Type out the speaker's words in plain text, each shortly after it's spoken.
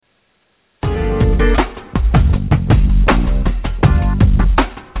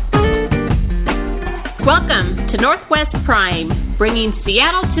bringing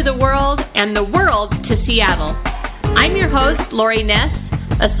Seattle to the world and the world to Seattle. I'm your host, Lori Ness,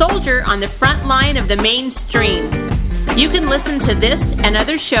 a soldier on the front line of the mainstream. You can listen to this and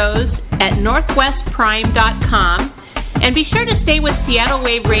other shows at northwestprime.com, and be sure to stay with Seattle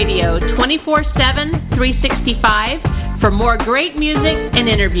Wave Radio 24/7, 365 for more great music and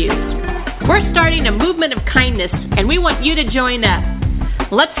interviews. We're starting a movement of kindness, and we want you to join us.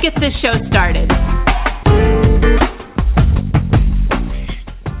 Let's get this show started.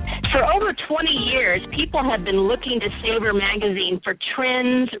 For over 20 years, people have been looking to Saveur magazine for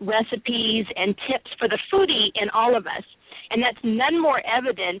trends, recipes, and tips for the foodie in all of us. And that's none more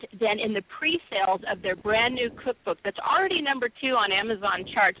evident than in the pre-sales of their brand new cookbook that's already number 2 on Amazon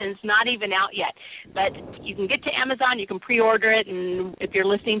charts, and it's not even out yet. But you can get to Amazon, you can pre-order it, and if you're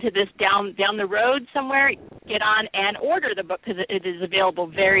listening to this down the road somewhere, get on and order the book because it is available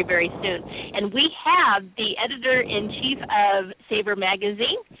very, very soon. And we have the editor-in-chief of Saveur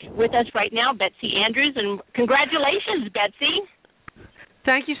magazine with us right now, Betsy Andrews, and congratulations, Betsy.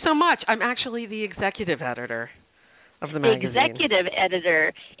 Thank you so much. I'm actually the executive editor of the magazine. Executive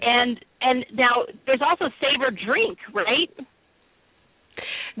editor. And now there's also Saveur Drink, right?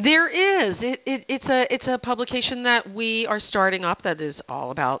 There is. It's a publication that we are starting up that is all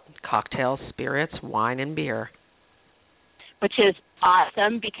about cocktails, spirits, wine, and beer. Which is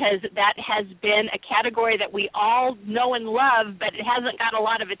awesome because that has been a category that we all know and love, but it hasn't got a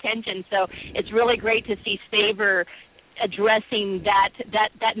lot of attention. So it's really great to see Saveur addressing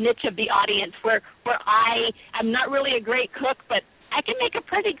that niche of the audience where I'm not really a great cook, but I can make a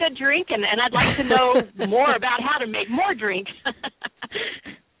pretty good drink, and I'd like to know more about how to make more drinks.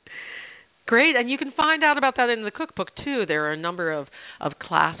 Great, and you can find out about that in the cookbook, too. There are a number of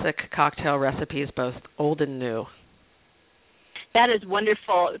classic cocktail recipes, both old and new. That is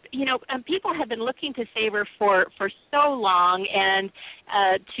wonderful. You know, people have been looking to Saveur for so long, and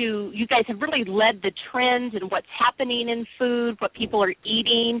you guys have really led the trends and what's happening in food, what people are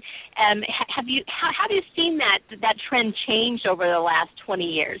eating. How have you seen that trend change over the last 20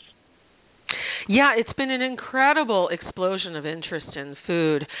 years? Yeah, it's been an incredible explosion of interest in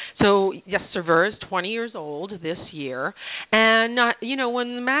food. So, yes, Saveur is 20 years old this year. And,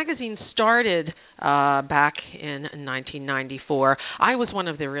 when the magazine started back in 1994, I was one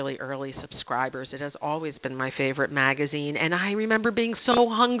of the really early subscribers. It has always been my favorite magazine. And I remember being so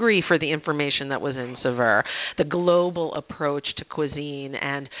hungry for the information that was in Saveur, the global approach to cuisine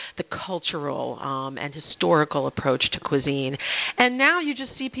and the cultural and historical approach to cuisine. And now you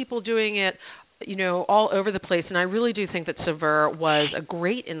just see people doing it all over the place, and I really do think that Saveur was a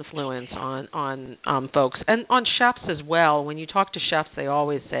great influence on folks and on chefs as well. When you talk to chefs, they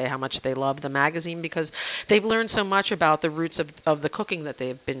always say how much they love the magazine because they've learned so much about the roots of the cooking that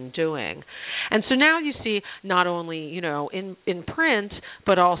they've been doing. And so now you see not only in print,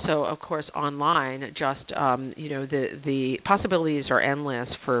 but also, of course, online. Just the possibilities are endless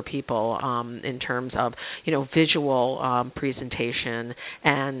for people in terms of visual presentation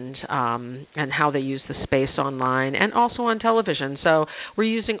and how they use the space online and also on television. So we're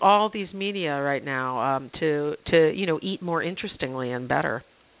using all these media right now to eat more interestingly and better.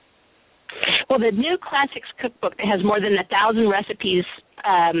 Well, the new Classics Cookbook that has more than 1,000 recipes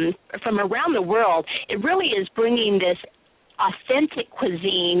from around the world, it really is bringing this authentic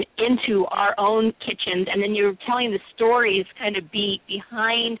cuisine into our own kitchens, and then you're telling the stories kind of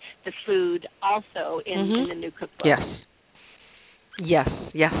behind the food also in the new cookbook. Yes,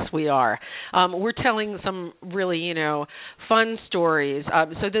 we are. We're telling some really, fun stories.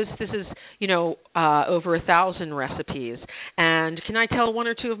 So this is, over 1,000 recipes. And can I tell one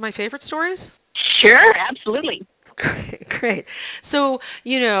or two of my favorite stories? Sure, absolutely. Great. So,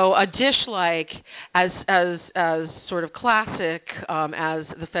 a dish like as sort of classic as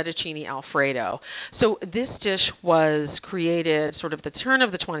the fettuccine Alfredo. So this dish was created sort of the turn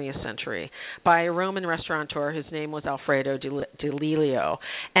of the 20th century by a Roman restaurateur whose name was Alfredo di Lelio.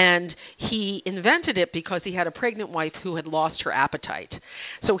 And he invented it because he had a pregnant wife who had lost her appetite.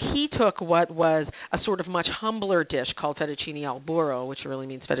 So he took what was a sort of much humbler dish called fettuccine al burro, which really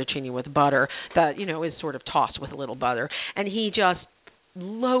means fettuccine with butter, that, is sort of tossed with a little butter. And he just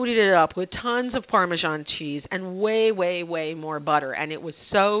loaded it up with tons of Parmesan cheese and way, way, way more butter. And it was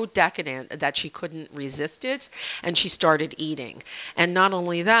so decadent that she couldn't resist it, and she started eating. And not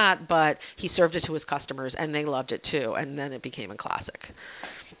only that, but he served it to his customers, and they loved it too. And then it became a classic.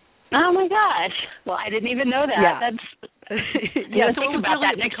 Oh, my gosh. Well, I didn't even know that. Yeah. That's, so think about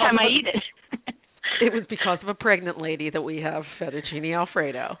that next time I eat it. It was because of a pregnant lady that we have fettuccine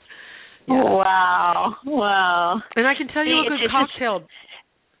Alfredo. Yeah. Wow. And I can tell you a good cocktail.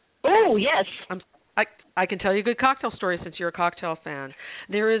 Oh, yes. I can tell you a good cocktail story since you're a cocktail fan.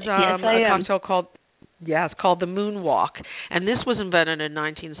 There is Yes, a cocktail called it's called the Moonwalk, and this was invented in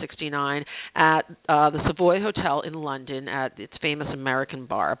 1969 at the Saveur Hotel in London at its famous American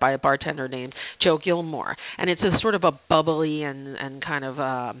bar by a bartender named Joe Gilmore. And it's a sort of a bubbly and kind of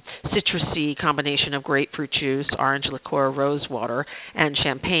citrusy combination of grapefruit juice, orange liqueur, rose water, and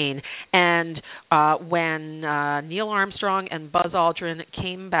champagne. And when Neil Armstrong and Buzz Aldrin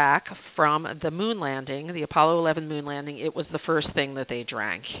came back from the moon landing, the Apollo 11 moon landing, it was the first thing that they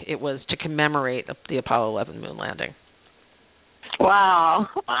drank. It was to commemorate the Apollo 11 moon landing. Wow.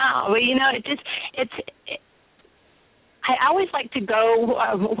 Well, I always like to go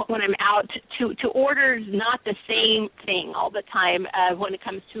when I'm out to order not the same thing all the time when it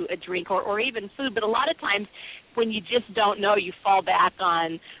comes to a drink or even food, but a lot of times when you just don't know, you fall back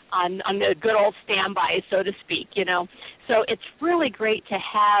on the good old standby, so to speak, So it's really great to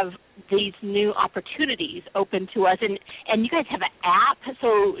have these new opportunities open to us, and you guys have an app.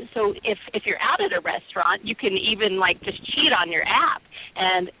 So if you're out at a restaurant, you can even just cheat on your app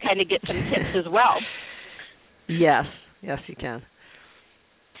and kind of get some tips as well. Yes, you can.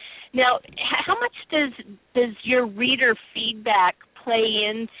 Now, how much does your reader feedback play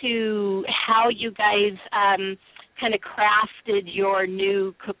into how you guys kind of crafted your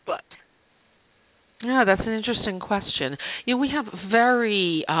new cookbook? Yeah, that's an interesting question. We have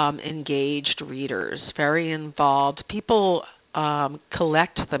very engaged readers, very involved. People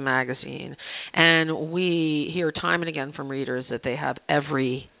collect the magazine, and we hear time and again from readers that they have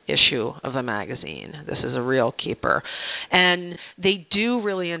every issue of the magazine. This is a real keeper. And they do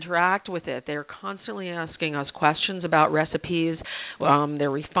really interact with it. They're constantly asking us questions about recipes.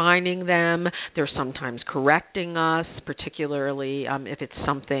 They're refining them. They're sometimes correcting us, particularly if it's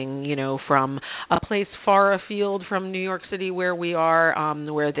something, from a place far afield from New York City where we are,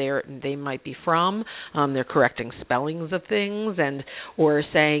 where they might be from. They're correcting spellings of things or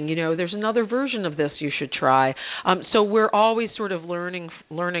saying, there's another version of this you should try. So we're always sort of learning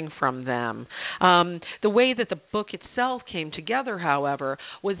from them. The way that the book itself came together, however,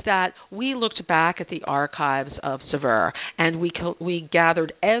 was that we looked back at the archives of Saveur, and we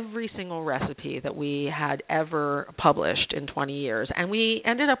gathered every single recipe that we had ever published in 20 years, and we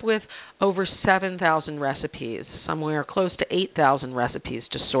ended up with over 7,000 recipes, somewhere close to 8,000 recipes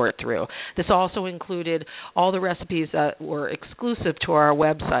to sort through. This also included all the recipes that were exclusive to our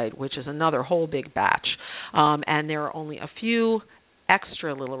website, which is another whole big batch, and there are only a few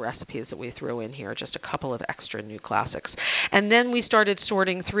extra little recipes that we threw in here, just a couple of extra new classics. And then we started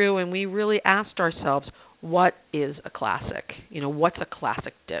sorting through, and we really asked ourselves, what is a classic? What's a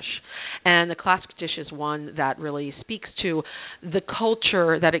classic dish? And the classic dish is one that really speaks to the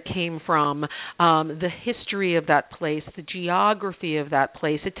culture that it came from, the history of that place, the geography of that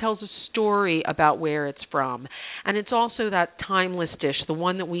place. It tells a story about where it's from. And it's also that timeless dish, the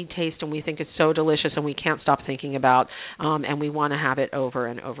one that we taste and we think is so delicious and we can't stop thinking about, and we want to have it over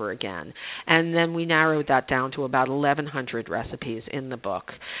and over again. And then we narrowed that down to about 1,100 recipes in the book.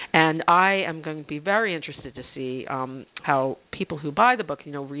 And I am going to be very interested to see how people who buy the book,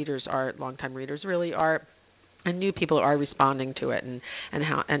 readers are, longtime readers really are, and new people are responding to it, and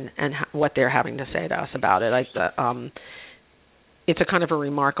how what they're having to say to us about it. It's a kind of a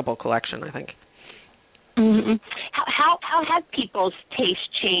remarkable collection, I think. Mm-hmm. How have people's taste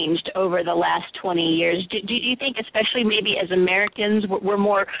changed over the last 20 years? Do you think, especially maybe as Americans, we're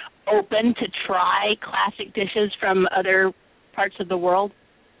more open to try classic dishes from other parts of the world?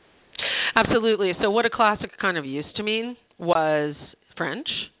 Absolutely. So what a classic kind of used to mean was French,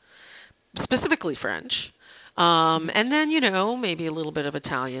 specifically French, and then, maybe a little bit of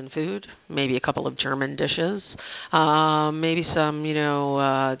Italian food, maybe a couple of German dishes, maybe some,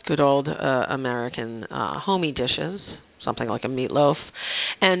 good old American homey dishes, something like a meatloaf.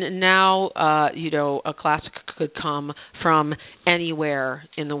 And now, a classic could come from anywhere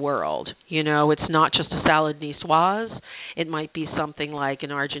in the world. It's not just a salad niçoise. It might be something like an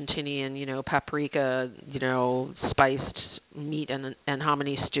Argentinian, paprika, spiced meat and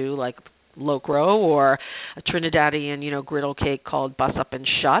hominy stew like locro, or a Trinidadian, griddle cake called bus up and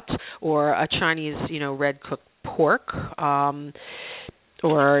shut, or a Chinese, red cooked pork,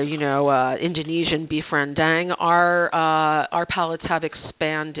 or Indonesian beef rendang. Our palates have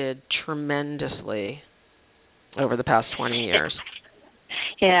expanded tremendously over the past 20 years.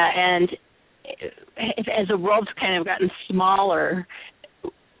 Yeah, and as the world's kind of gotten smaller,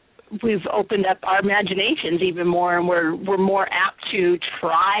 we've opened up our imaginations even more, and we're more apt to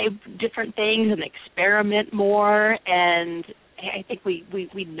try different things and experiment more. And I think we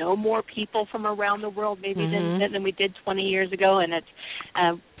know more people from around the world maybe than we did 20 years ago, and it's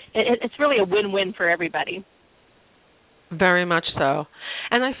it's really a win-win for everybody. Very much so.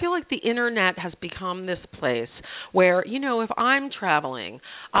 And I feel like the internet has become this place where, if I'm traveling,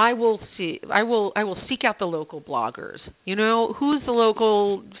 I will seek out the local bloggers. Who's the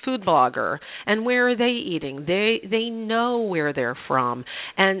local food blogger and where are they eating? They know where they're from.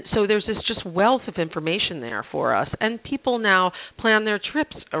 And so there's this just wealth of information there for us. And people now plan their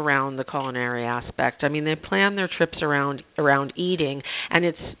trips around the culinary aspect. I mean, they plan their trips around eating, and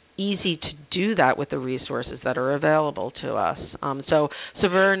it's easy to do that with the resources that are available to us. So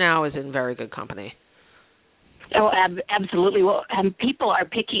Saveur now is in very good company. Oh, absolutely. Well, people are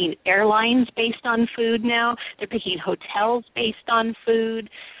picking airlines based on food now. They're picking hotels based on food.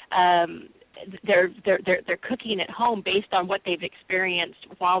 They're cooking at home based on what they've experienced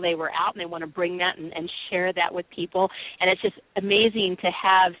while they were out, and they want to bring that and share that with people. And it's just amazing to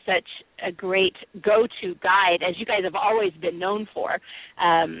have such a great go-to guide, as you guys have always been known for.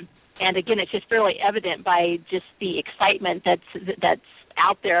 And again, it's just fairly evident by just the excitement that's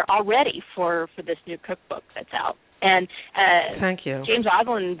out there already for this new cookbook that's out. And thank you. James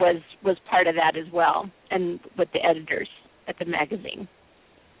Osland was part of that as well, and with the editors at the magazine.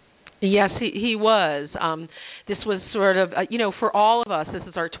 Yes, he was. This was sort of, for all of us, this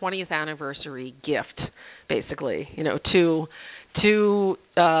is our 20th anniversary gift, basically, to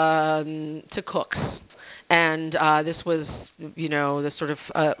cooks. And this was, the sort of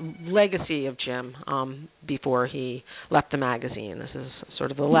legacy of Jim before he left the magazine. This is sort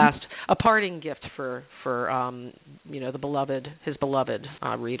of the last, a parting gift for his beloved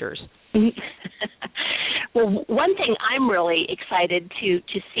readers. Well, one thing I'm really excited to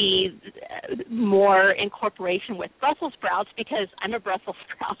see more incorporation with Brussels sprouts, because I'm a Brussels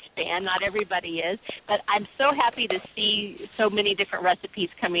sprouts fan. Not everybody is, but I'm so happy to see so many different recipes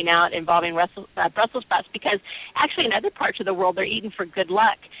coming out involving Brussels sprouts, because actually in other parts of the world they're eaten for good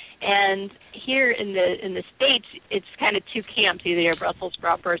luck. And here in the States, it's kind of two camps. Either you're a Brussels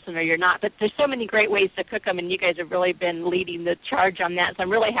sprout person or you're not. But there's so many great ways to cook them, and you guys have really been leading the charge on that. So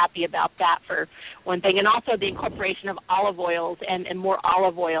I'm really happy about that for one thing. And also the incorporation of olive oils and more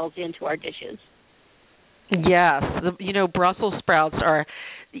olive oils into our dishes. Yes. Brussels sprouts are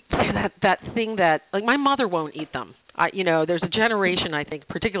that thing that, like, my mother won't eat them. There's a generation, I think,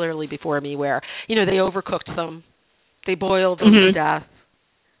 particularly before me, where, they overcooked them. They boiled them to death,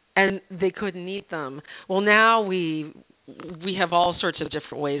 and they couldn't eat them. Well, now we have all sorts of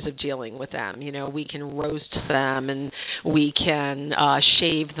different ways of dealing with them. We can roast them, and we can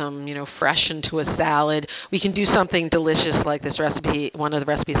shave them, fresh into a salad. We can do something delicious like this recipe, one of the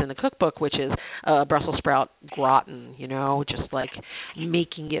recipes in the cookbook, which is Brussels sprout gratin, just like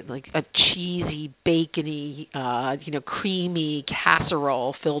making it like a cheesy, bacony, creamy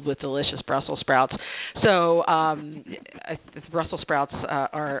casserole filled with delicious Brussels sprouts. So Brussels sprouts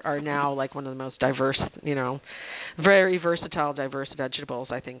are now like one of the most diverse, very versatile, diverse vegetables.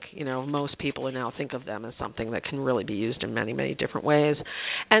 I think, most people now think of them as something that can really be used in many, many different ways.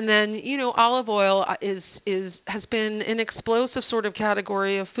 And then, olive oil has been an explosive sort of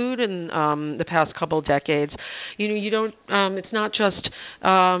category of food in the past couple of decades. It's not just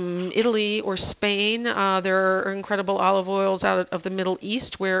Italy or Spain. There are incredible olive oils out of the Middle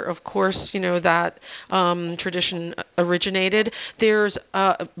East, where, of course, that tradition originated. There's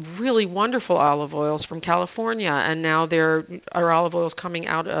really wonderful olive oils from California, and now there are olive oils coming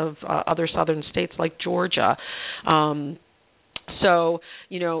out of other southern states like Georgia. So,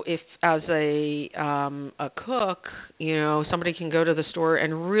 if as a cook, somebody can go to the store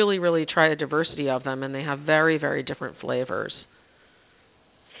and really, really try a diversity of them, and they have very, very different flavors.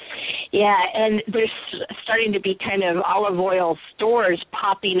 Yeah, and there's starting to be kind of olive oil stores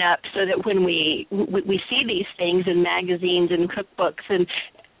popping up, so that when we see these things in magazines and cookbooks, and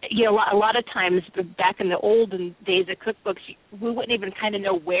a lot of times back in the olden days of cookbooks, we wouldn't even kind of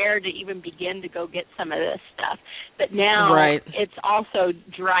know where to even begin to go get some of this stuff. But now It's also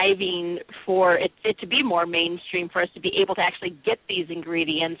driving for it to be more mainstream, for us to be able to actually get these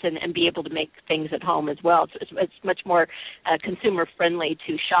ingredients and be able to make things at home as well. It's much more consumer-friendly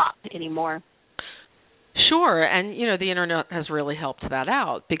to shop anymore. Sure, and, the Internet has really helped that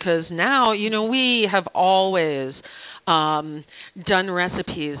out, because now, we have always done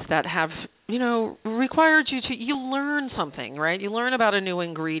recipes that have, required you learn something, right? You learn about a new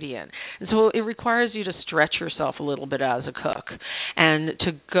ingredient. And so it requires you to stretch yourself a little bit as a cook, and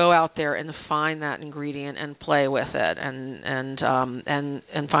to go out there and find that ingredient and play with it, and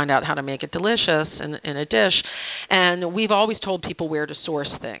find out how to make it delicious in a dish. And we've always told people where to source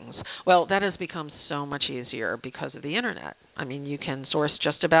things. Well, that has become so much easier because of the internet. I mean, you can source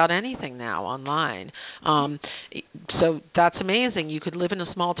just about anything now online. So that's amazing. You could live in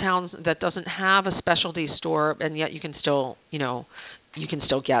a small town that doesn't have a specialty store, and yet you can still,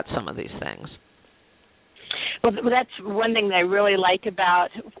 get some of these things. Well, that's one thing that I really like about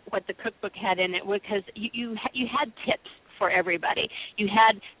what the cookbook had in it, because you had tips for everybody. You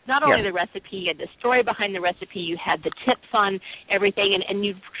had not only the recipe, you had the story behind the recipe, you had the tips on everything, and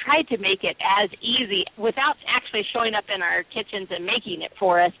you tried to make it as easy without actually showing up in our kitchens and making it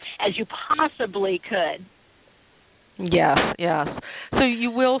for us as you possibly could. Yes. So you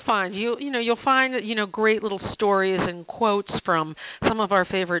will find you'll find great little stories and quotes from some of our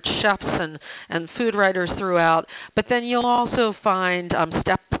favorite chefs and food writers throughout. But then you'll also find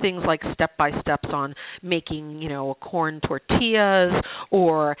things like step-by-steps on making corn tortillas,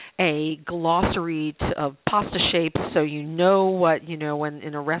 or a glossary of pasta shapes, so what when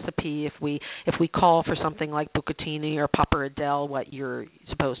in a recipe if we call for something like bucatini or pappardelle, what you're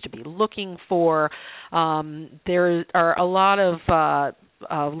supposed to be looking for. There are a lot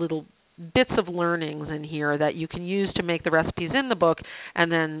of little bits of learnings in here that you can use to make the recipes in the book,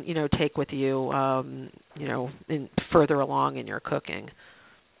 and then take with you further along in your cooking.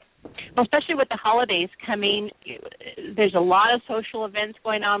 Well, especially with the holidays coming, there's a lot of social events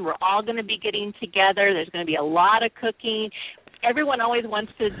going on. We're all going to be getting together. There's going to be a lot of cooking. Everyone always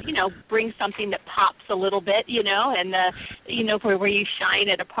wants to, bring something that pops a little bit, and, where you shine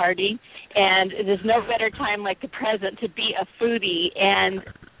at a party. And there's no better time like the present to be a foodie. And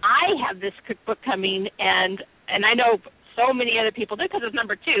I have this cookbook coming, and I know so many other people do, because it's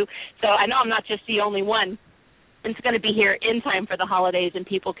number 2. So I know I'm not just the only one. It's going to be here in time for the holidays, and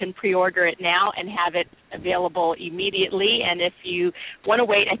people can pre-order it now and have it available immediately. And if you want to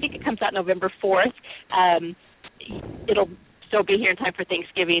wait, I think it comes out November 4th. It'll still be here in time for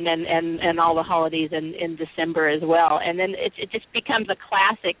Thanksgiving and all the holidays in December as well. And then it just becomes a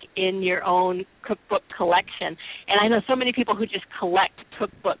classic in your own cookbook collection. And I know so many people who just collect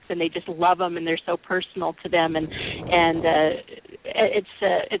cookbooks, and they just love them, and they're so personal to them. And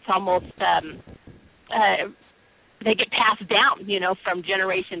it's almost they get passed down, from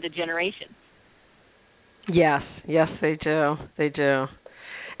generation to generation. Yes, they do.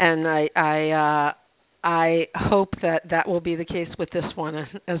 And I hope that will be the case with this one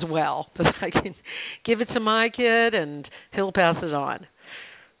as well, that I can give it to my kid and he'll pass it on.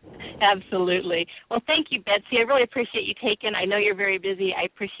 Absolutely. Well, thank you, Betsy. I really appreciate you I know you're very busy. I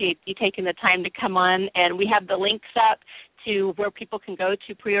appreciate you taking the time to come on, and we have the links up to where people can go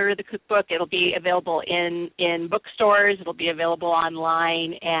to pre-order the cookbook. It'll be available in bookstores. It'll be available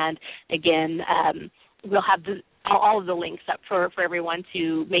online, and again, we'll have all of the links up for everyone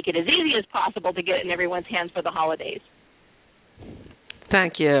to make it as easy as possible to get it in everyone's hands for the holidays.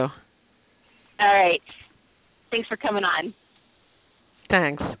 Thank you. All right. Thanks for coming on.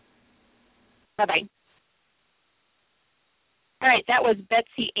 Thanks. Bye-bye. All right, that was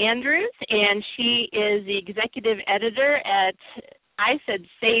Betsy Andrews, and she is the executive editor at, I said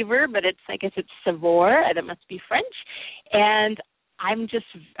Saveur, but I guess it's Saveur. That must be French. And I'm just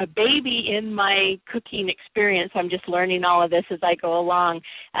a baby in my cooking experience. I'm just learning all of this as I go along.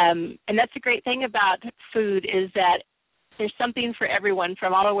 And that's the great thing about food, is that there's something for everyone,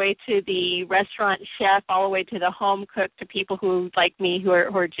 from all the way to the restaurant chef, all the way to the home cook, to people who, like me, who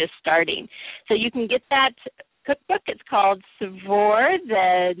are just starting. So you can get that cookbook. It's called Saveur,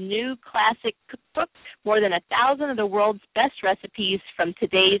 the new classic cookbook, more than 1,000 of the world's best recipes from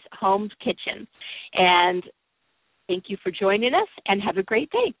today's home kitchen. And thank you for joining us, and have a great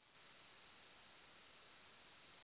day.